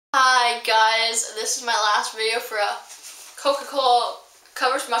Alright guys, this is my last video for a Coca-Cola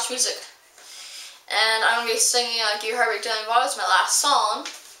covers msuic. And I'm going to be singing Give Your Heart a Break Daily Water. It's my last song.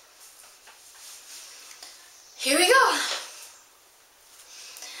 Here we go.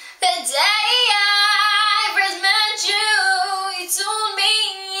 The day I first met you, you told me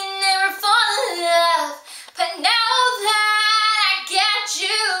you never fall in love. But now that I get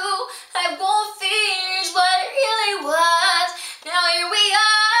you, I won't fear what it really was. Now here we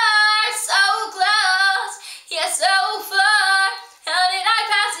are, so close, yet so far. How did I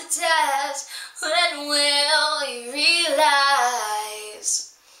pass the test? When will you realize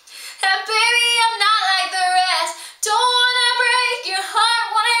that baby I'm not like the rest? Don't wanna break your heart,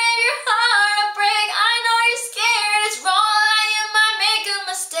 wanna have your heart a break. I know you're scared, it's wrong, I might make a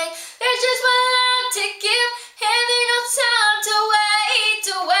mistake. There's just one love to give, and there's no time to wait.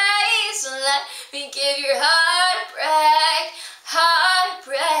 So let me give your heart a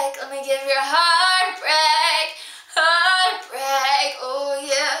break, let me give your heart a break, oh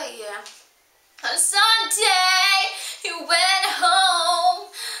yeah. On Sunday, you went home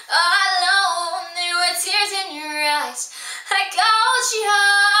alone. There were tears in your eyes. I called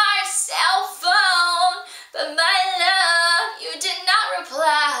your cell phone, but my love, you did not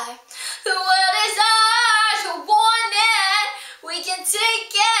reply. The world is ours, you want it, we can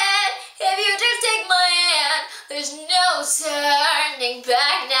take it. If you just take my hand, there's no turning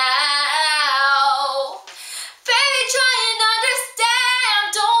back now. Baby, try and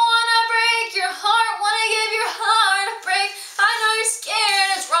understand. Don't wanna break your heart, wanna give your heart a break. I know you're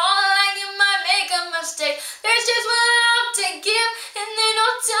scared, it's wrong, like you might make a mistake. There's just one love to give, and there's no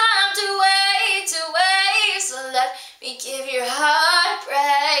time to wait. So let me give your heart a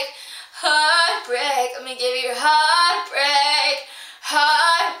break, let me give your heart a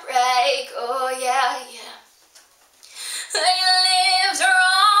break, oh yeah. Your lips are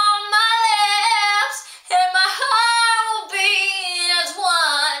on my lips, and my heart will beat as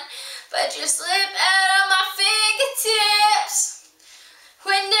one, but you slip out of my fingertips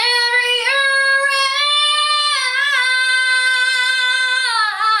whenever you're around.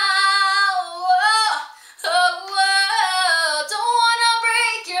 Don't wanna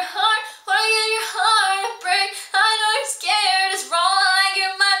break your heart, wanna give your heart a break. I know you're scared, it's wrong, like you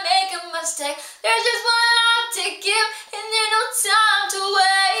might make a mistake. There's just one love to give, and there's no time to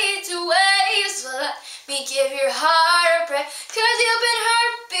wait. So let me give your heart a break, 'cause you've been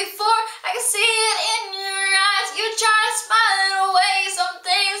hurt before, I can see it in your eyes. You try to smile away some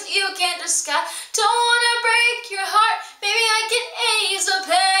things you can't disguise. Don't wanna break your heart, maybe I can ease the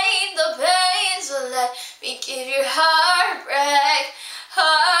pain. So let me give your heart a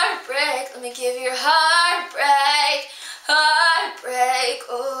break, let me give your heart a break,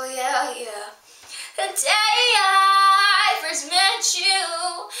 oh yeah. The day I first met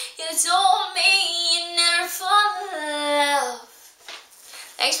you, you told me you never fall in love.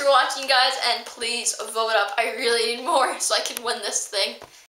 Thanks for watching, guys, and please vote up. I really need more so I can win this thing.